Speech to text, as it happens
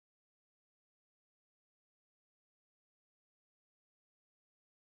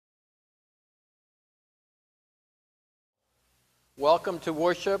Welcome to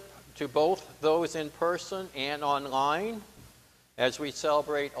worship to both those in person and online as we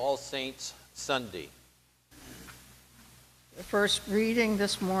celebrate All Saints Sunday. The first reading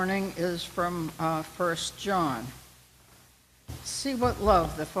this morning is from 1 John. See what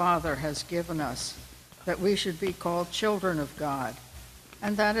love the Father has given us, that we should be called children of God,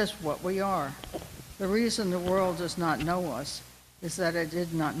 and that is what we are. The reason the world does not know us is that it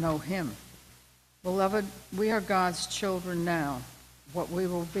did not know him. Beloved, we are God's children now. What we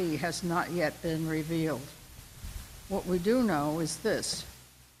will be has not yet been revealed. What we do know is this: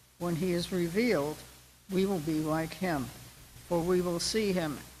 when he is revealed, we will be like him, for we will see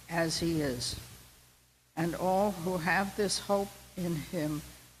him as he is. And all who have this hope in him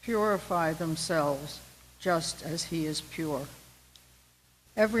purify themselves just as he is pure.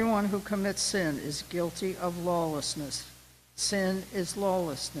 Everyone who commits sin is guilty of lawlessness. Sin is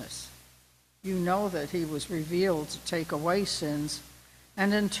lawlessness. You know that he was revealed to take away sins,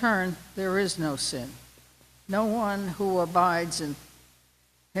 and in turn there is no sin. No one who abides in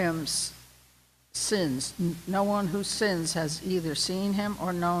him sins. No one who sins has either seen him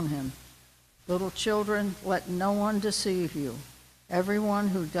or known him. Little children, let no one deceive you. Everyone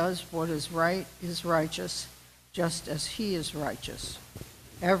who does what is right is righteous, just as he is righteous.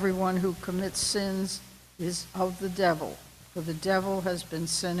 Everyone who commits sins is of the devil, for the devil has been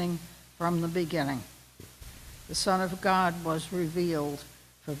sinning from the beginning. The Son of God was revealed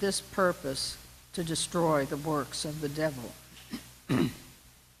for this purpose, to destroy the works of the devil. The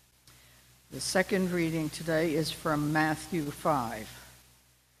second reading today is from Matthew 5.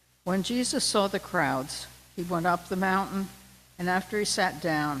 When Jesus saw the crowds, he went up the mountain, and after he sat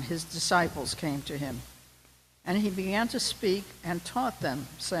down, his disciples came to him. And he began to speak and taught them,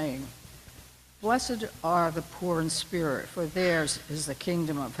 saying, Blessed are the poor in spirit, for theirs is the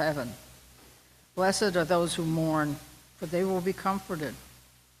kingdom of heaven. Blessed are those who mourn, for they will be comforted.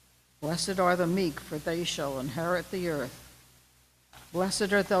 Blessed are the meek, for they shall inherit the earth.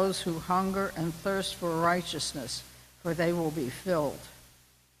 Blessed are those who hunger and thirst for righteousness, for they will be filled.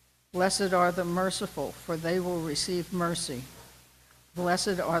 Blessed are the merciful, for they will receive mercy.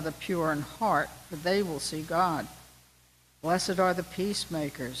 Blessed are the pure in heart, for they will see God. Blessed are the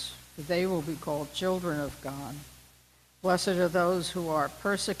peacemakers, for they will be called children of God. Blessed are those who are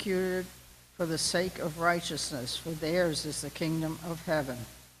persecuted for the sake of righteousness, for theirs is the kingdom of heaven.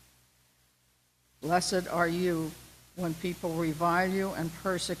 Blessed are you when people revile you and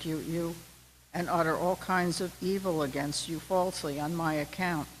persecute you and utter all kinds of evil against you falsely on my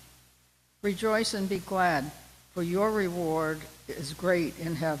account. Rejoice and be glad, for your reward is great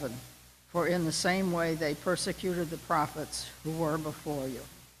in heaven, for in the same way they persecuted the prophets who were before you.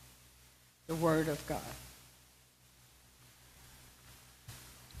 The word of God.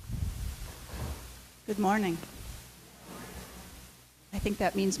 Good morning. I think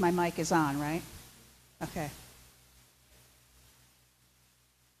that means my mic is on, right? Okay.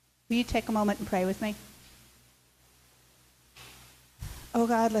 Will you take a moment and pray with me? Oh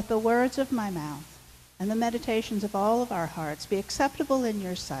God, let the words of my mouth and the meditations of all of our hearts be acceptable in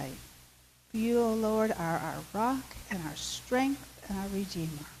your sight. For you, O Lord, are our rock and our strength and our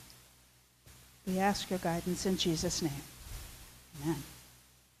Redeemer. We ask your guidance in Jesus' name. Amen.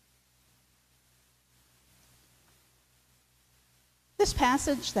 This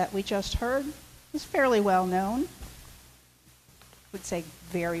passage that we just heard is fairly well known. I would say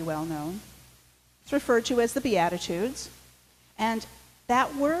very well known. It's referred to as the Beatitudes, and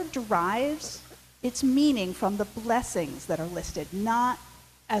that word derives its meaning from the blessings that are listed, not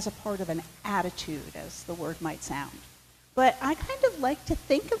as a part of an attitude, as the word might sound. But I kind of like to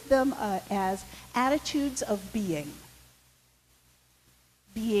think of them as attitudes of being.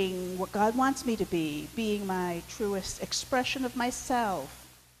 Being what God wants me to be, being my truest expression of myself,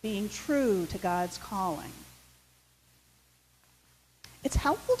 being true to God's calling. It's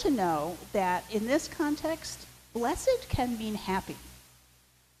helpful to know that in this context, blessed can mean happy,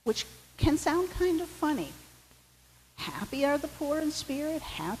 which can sound kind of funny. Happy are the poor in spirit,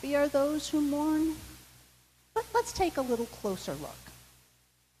 happy are those who mourn. But let's take a little closer look.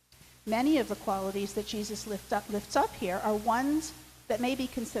 Many of the qualities that Jesus lifts up here are ones that may be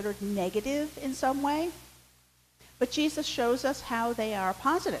considered negative in some way, but Jesus shows us how they are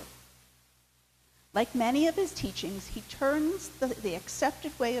positive. Like many of his teachings, he turns the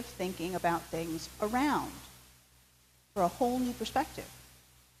accepted way of thinking about things around for a whole new perspective.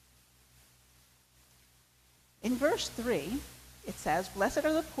 In verse 3, it says, Blessed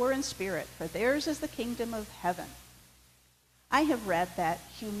are the poor in spirit, for theirs is the kingdom of heaven. I have read that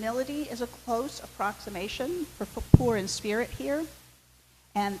humility is a close approximation for poor in spirit here,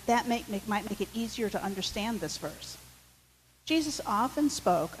 and that might make it easier to understand this verse. Jesus often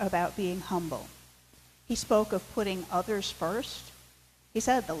spoke about being humble. He spoke of putting others first. He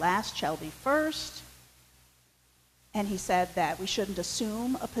said, the last shall be first. And he said that we shouldn't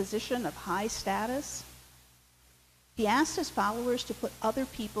assume a position of high status. He asked his followers to put other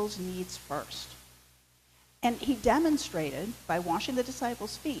people's needs first. And he demonstrated, by washing the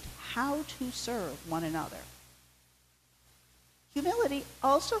disciples' feet, how to serve one another. Humility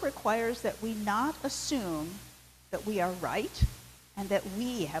also requires that we not assume that we are right and that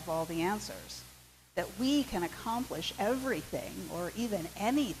we have all the answers, that we can accomplish everything or even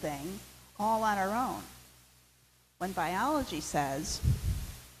anything all on our own. When biology says,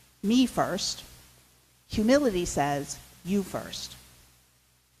 me first, humility says, you first.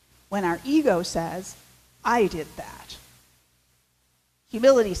 When our ego says, I did that,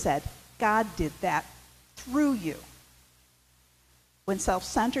 humility said, God did that through you. When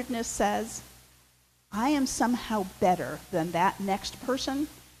self-centeredness says, I am somehow better than that next person,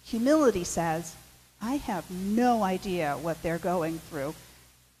 humility says, I have no idea what they're going through,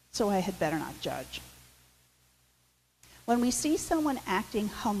 so I had better not judge. When we see someone acting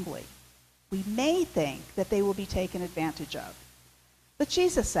humbly, we may think that they will be taken advantage of. But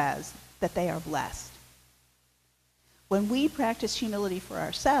Jesus says that they are blessed. When we practice humility for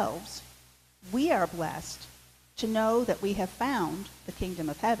ourselves, we are blessed to know that we have found the kingdom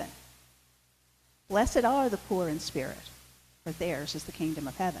of heaven. Blessed are the poor in spirit, for theirs is the kingdom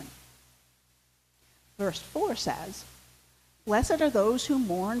of heaven. Verse 4 says, blessed are those who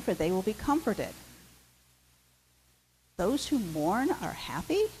mourn, for they will be comforted. Those who mourn are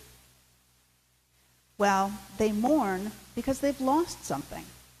happy? Well, they mourn because they've lost something.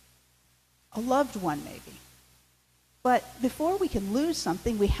 A loved one, maybe. But before we can lose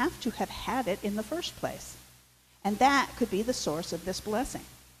something, we have to have had it in the first place. And that could be the source of this blessing.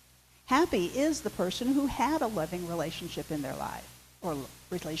 Happy is the person who had a loving relationship in their life, or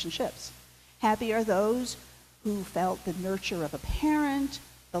relationships. Happy are those who felt the nurture of a parent,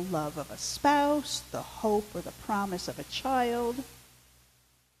 the love of a spouse, the hope or the promise of a child.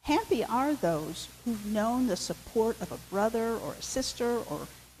 Happy are those who've known the support of a brother or a sister or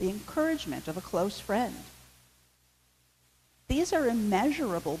the encouragement of a close friend. These are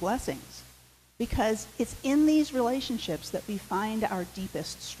immeasurable blessings because it's in these relationships that we find our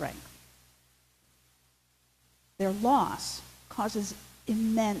deepest strength. Their loss causes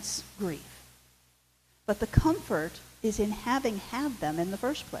immense grief, but the comfort is in having had them in the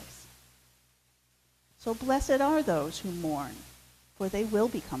first place. So blessed are those who mourn, for they will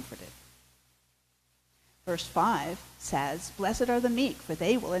be comforted. Verse 5 says, blessed are the meek, for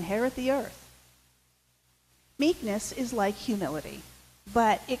they will inherit the earth. Meekness is like humility,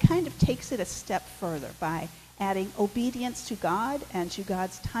 but it kind of takes it a step further by adding obedience to God and to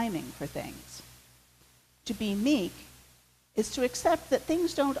God's timing for things. To be meek is to accept that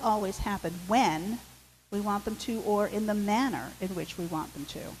things don't always happen when we want them to or in the manner in which we want them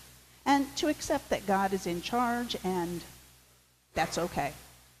to. And to accept that God is in charge and that's okay.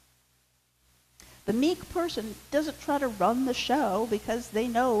 The meek person doesn't try to run the show because they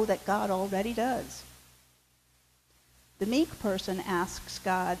know that God already does. The meek person asks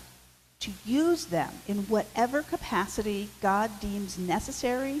God to use them in whatever capacity God deems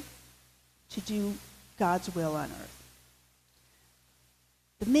necessary to do God's will on earth.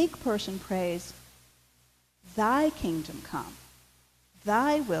 The meek person prays, thy kingdom come,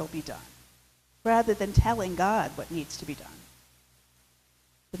 thy will be done, rather than telling God what needs to be done.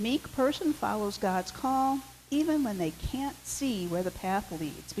 The meek person follows God's call even when they can't see where the path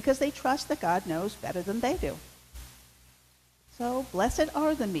leads because they trust that God knows better than they do. So blessed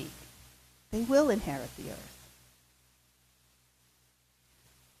are the meek. They will inherit the earth.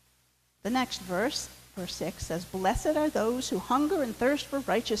 The next verse, verse 6, says, blessed are those who hunger and thirst for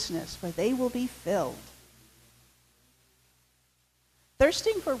righteousness, for they will be filled.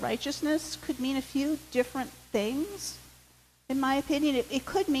 Thirsting for righteousness could mean a few different things. In my opinion, it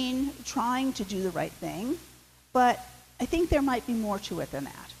could mean trying to do the right thing, but I think there might be more to it than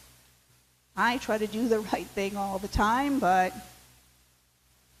that. I try to do the right thing all the time, but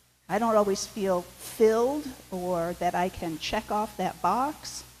I don't always feel filled or that I can check off that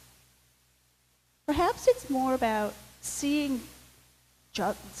box. Perhaps it's more about seeking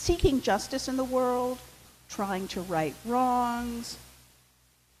justice in the world, trying to right wrongs,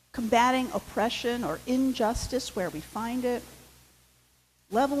 combating oppression or injustice where we find it,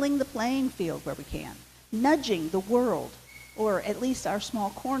 leveling the playing field where we can, nudging the world, or at least our small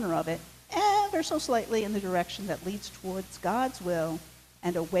corner of it, ever so slightly in the direction that leads towards God's will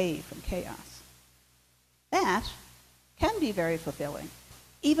and away from chaos. That can be very fulfilling,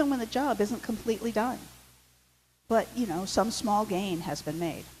 even when the job isn't completely done. but, some small gain has been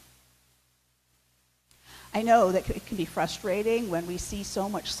made. I know that it can be frustrating when we see so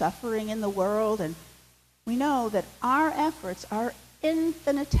much suffering in the world, and we know that our efforts are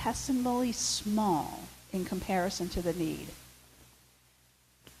infinitesimally small in comparison to the need.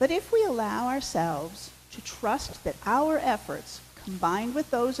 But if we allow ourselves to trust that our efforts, combined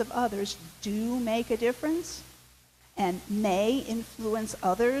with those of others, do make a difference and may influence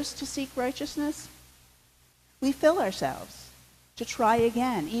others to seek righteousness, we fill ourselves to try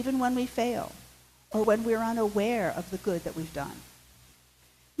again, even when we fail, or when we're unaware of the good that we've done.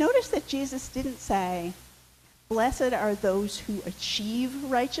 Notice that Jesus didn't say, "Blessed are those who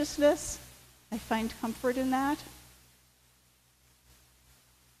achieve righteousness." I find comfort in that.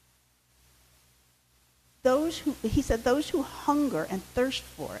 He said, those who hunger and thirst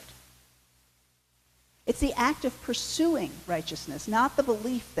for it. It's the act of pursuing righteousness, not the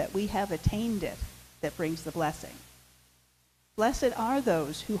belief that we have attained it, that brings the blessing. Blessed are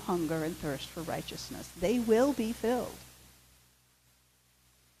those who hunger and thirst for righteousness. They will be filled.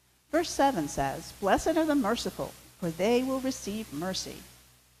 Verse 7 says, "Blessed are the merciful, for they will receive mercy."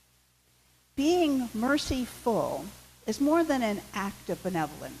 Being merciful is more than an act of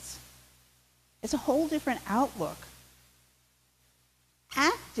benevolence. It's a whole different outlook.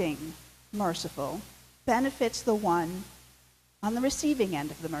 Acting merciful benefits the one on the receiving end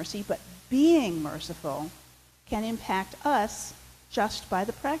of the mercy, but being merciful can impact us just by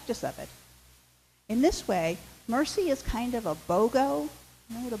the practice of it. In this way, mercy is kind of a BOGO.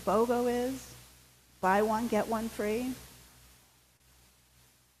 You know what a BOGO is? Buy one, get one free.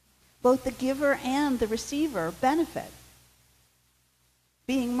 Both the giver and the receiver benefit.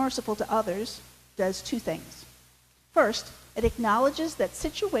 Being merciful to others does two things. First, it acknowledges that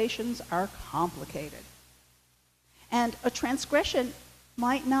situations are complicated. And a transgression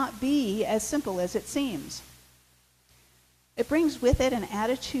might not be as simple as it seems. It brings with it an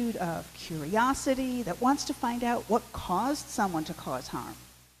attitude of curiosity that wants to find out what caused someone to cause harm.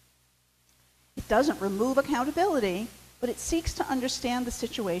 It doesn't remove accountability, but it seeks to understand the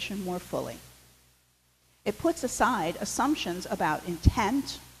situation more fully. It puts aside assumptions about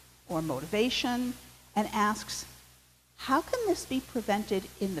intent or motivation and asks, how can this be prevented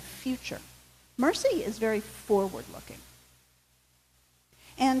in the future? Mercy is very forward-looking.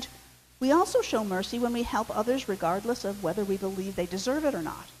 And we also show mercy when we help others regardless of whether we believe they deserve it or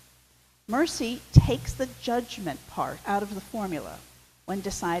not. Mercy takes the judgment part out of the formula when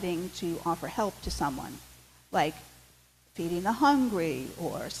deciding to offer help to someone, like feeding the hungry,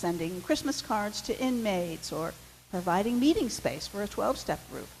 or sending Christmas cards to inmates, or providing meeting space for a 12-step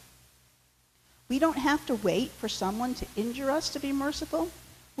group. We don't have to wait for someone to injure us to be merciful.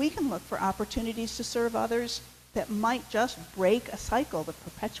 We can look for opportunities to serve others that might just break a cycle that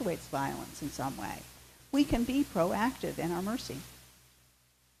perpetuates violence in some way. We can be proactive in our mercy.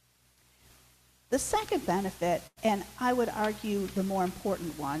 The second benefit, and I would argue the more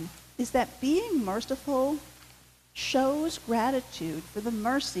important one, is that being merciful shows gratitude for the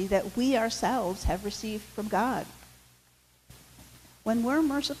mercy that we ourselves have received from God. When we're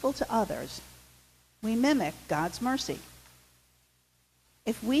merciful to others, we mimic God's mercy.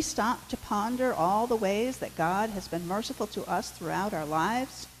 If we stop to ponder all the ways that God has been merciful to us throughout our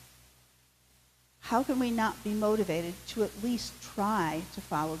lives, how can we not be motivated to at least try to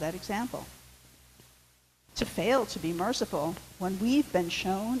follow that example? To fail to be merciful when we've been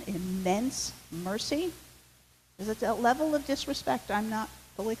shown immense mercy is at a level of disrespect I'm not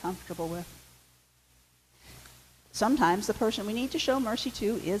fully comfortable with. Sometimes the person we need to show mercy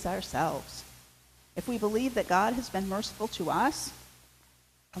to is ourselves. If we believe that God has been merciful to us,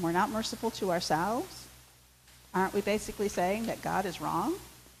 and we're not merciful to ourselves, aren't we basically saying that God is wrong?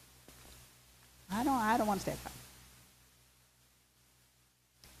 I don't want to say that.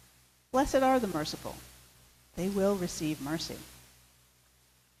 Blessed are the merciful. They will receive mercy.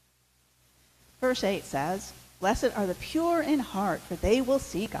 Verse 8 says, "Blessed are the pure in heart, for they will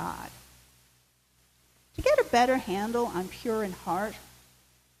see God." To get a better handle on pure in heart,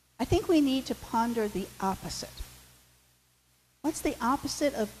 I think we need to ponder the opposite. What's the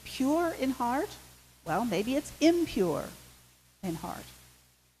opposite of pure in heart? Well, maybe it's impure in heart.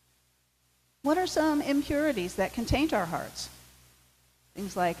 What are some impurities that can taint our hearts?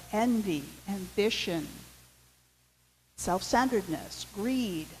 Things like envy, ambition, self-centeredness,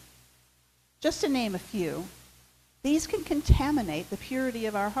 greed. Just to name a few, these can contaminate the purity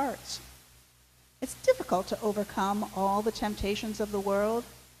of our hearts. It's difficult to overcome all the temptations of the world,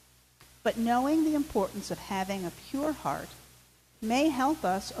 but knowing the importance of having a pure heart may help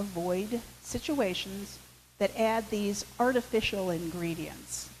us avoid situations that add these artificial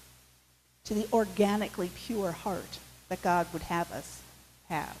ingredients. to the organically pure heart that God would have us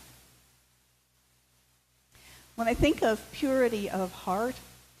have. When I think of purity of heart,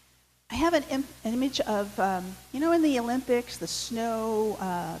 I have an image of, in the Olympics, the snow,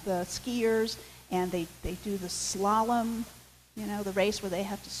 the skiers, and they do the slalom, the race where they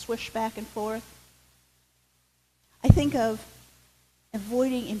have to swish back and forth. I think of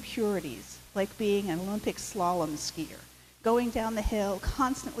avoiding impurities, like being an Olympic slalom skier, going down the hill,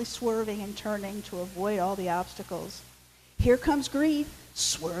 constantly swerving and turning to avoid all the obstacles. Here comes greed,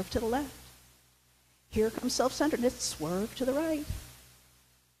 swerve to the left. Here comes self-centeredness, swerve to the right.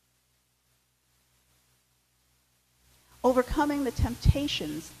 Overcoming the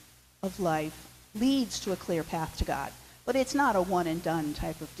temptations of life leads to a clear path to God, but it's not a one-and-done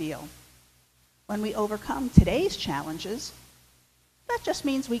type of deal. When we overcome today's challenges, that just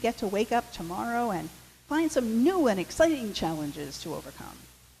means we get to wake up tomorrow and find some new and exciting challenges to overcome.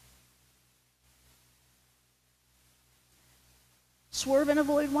 Swerve and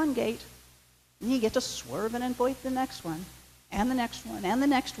avoid one gate, and you get to swerve and avoid the next one, and the next one, and the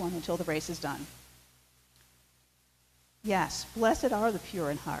next one until the race is done. Yes, blessed are the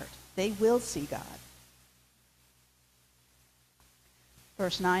pure in heart. They will see God.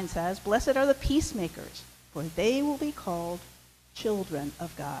 Verse 9 says, "Blessed are the peacemakers, for they will be called children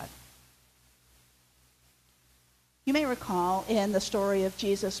of God." You may recall in the story of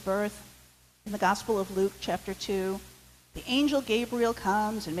Jesus' birth, in the Gospel of Luke, chapter 2, the angel Gabriel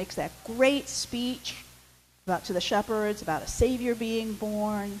comes and makes that great speech to the shepherds about a Savior being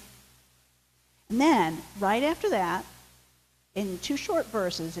born. And then, right after that, in 2 short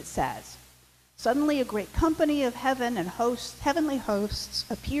verses, it says, "Suddenly a great company of heavenly hosts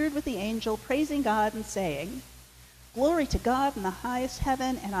appeared with the angel, praising God and saying, 'Glory to God in the highest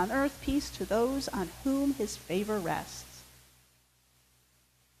heaven, and on earth peace to those on whom his favor rests.'"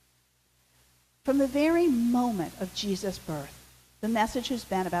 From the very moment of Jesus' birth, the message has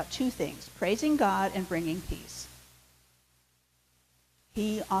been about two things: praising God and bringing peace.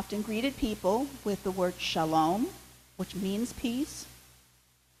 He often greeted people with the word shalom, which means peace.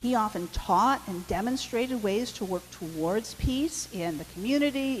 He often taught and demonstrated ways to work towards peace in the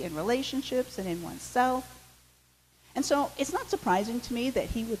community, in relationships, and in oneself. And so it's not surprising to me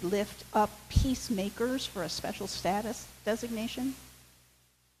that he would lift up peacemakers for a special status designation.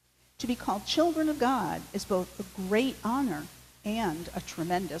 To be called children of God is both a great honor and a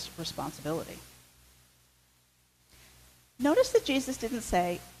tremendous responsibility. Notice that Jesus didn't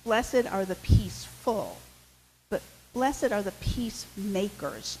say, "Blessed are the peaceful," but "Blessed are the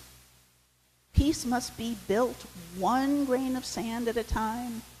peacemakers." Peace must be built one grain of sand at a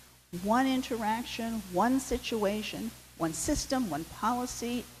time, one interaction, one situation, one system, one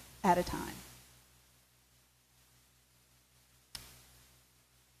policy at a time.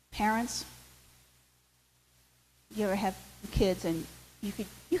 Parents, you ever have kids and you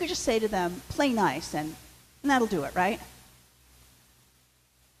could just say to them, "Play nice," and that'll do it, right?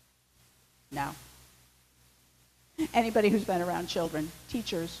 No. Anybody who's been around children,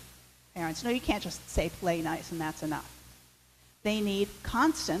 teachers, parents, no, you can't just say "play nice" and that's enough. They need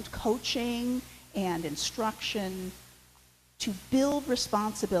constant coaching and instruction to build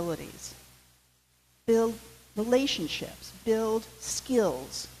responsibilities, build relationships, build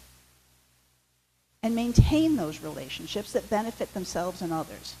skills, and maintain those relationships that benefit themselves and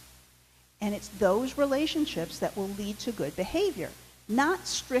others. And it's those relationships that will lead to good behavior, not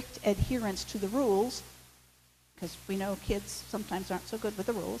strict adherence to the rules, because we know kids sometimes aren't so good with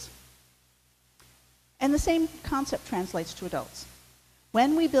the rules. And the same concept translates to adults.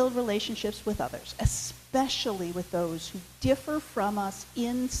 When we build relationships with others, especially with those who differ from us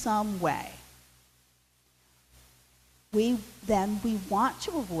in some way, we want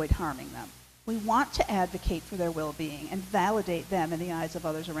to avoid harming them. We want to advocate for their well-being and validate them in the eyes of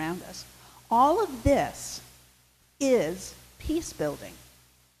others around us. All of this is peace building.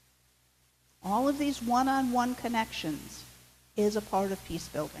 All of these one-on-one connections is a part of peace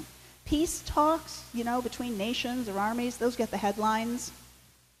building. Peace talks, between nations or armies, those get the headlines.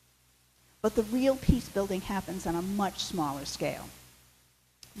 But the real peace building happens on a much smaller scale.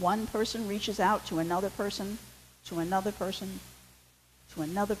 One person reaches out to another person, to another person, to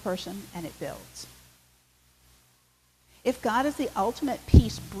another person, and it builds. If God is the ultimate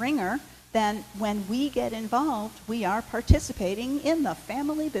peace bringer, then when we get involved, we are participating in the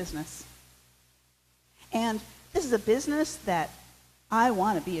family business. And this is a business that I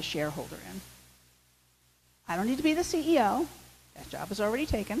want to be a shareholder in. I don't need to be the CEO. That job is already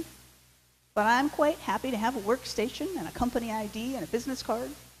taken. But I'm quite happy to have a workstation and a company ID and a business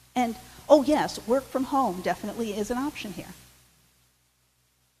card. And, oh yes, work from home definitely is an option here.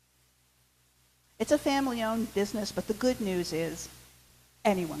 It's a family-owned business, but the good news is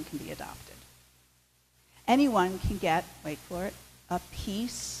anyone can be adopted. Anyone can get, wait for it, a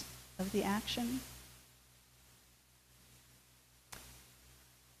piece of the action.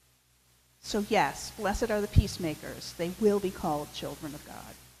 So yes, blessed are the peacemakers. They will be called children of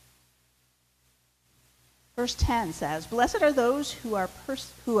God. Verse 10 says, blessed are those who are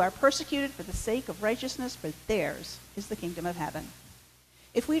persecuted for the sake of righteousness, for theirs is the kingdom of heaven.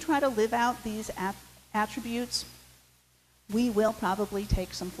 If we try to live out these attributes, we will probably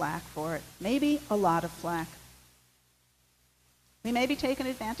take some flack for it. Maybe a lot of flack. We may be taken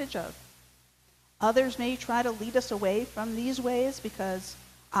advantage of. Others may try to lead us away from these ways because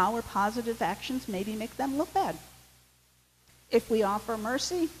our positive actions maybe make them look bad. If we offer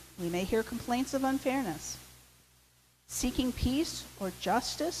mercy, we may hear complaints of unfairness. Seeking peace or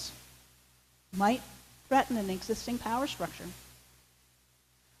justice might threaten an existing power structure.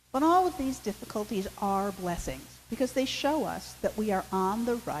 But all of these difficulties are blessings because they show us that we are on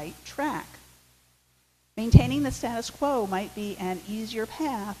the right track. Maintaining the status quo might be an easier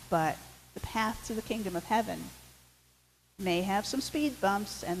path, but the path to the kingdom of heaven may have some speed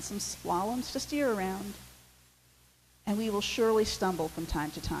bumps and some slaloms to steer around. And we will surely stumble from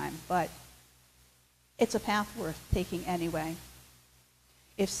time to time, but it's a path worth taking anyway,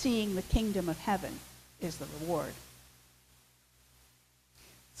 if seeing the kingdom of heaven is the reward.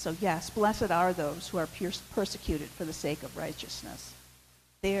 So yes, blessed are those who are persecuted for the sake of righteousness.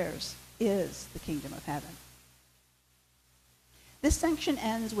 Theirs is the kingdom of heaven. This section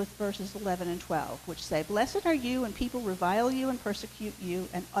ends with verses 11 and 12, which say, blessed are you when people revile you and persecute you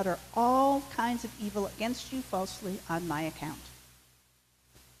and utter all kinds of evil against you falsely on my account.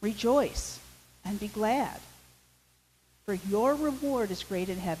 Rejoice and be glad, for your reward is great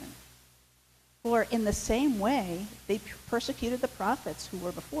in heaven. For in the same way they persecuted the prophets who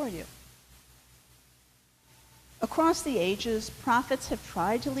were before you. Across the ages, prophets have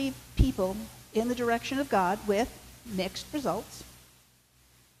tried to lead people in the direction of God with mixed results.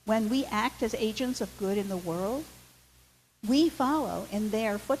 When we act as agents of good in the world, we follow in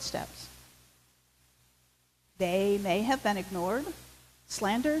their footsteps. They may have been ignored,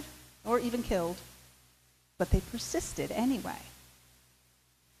 slandered, or even killed, but they persisted anyway.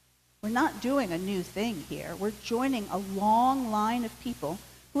 We're not doing a new thing here. We're joining a long line of people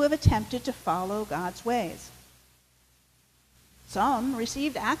who have attempted to follow God's ways. Some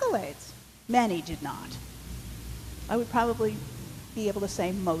received accolades. Many did not. I would probably be able to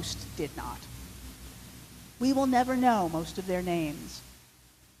say most did not. We will never know most of their names,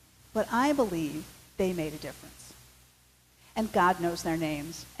 but I believe they made a difference. And God knows their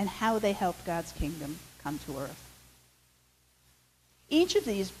names and how they helped God's kingdom come to earth. Each of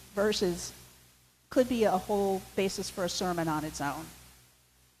these verses could be a whole basis for a sermon on its own.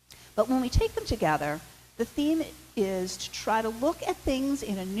 But when we take them together, the theme is to try to look at things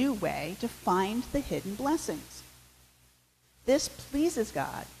in a new way to find the hidden blessings. This pleases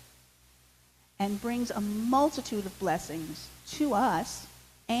God and brings a multitude of blessings to us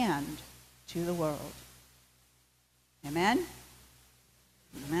and to the world. Amen?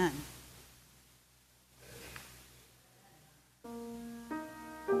 Amen.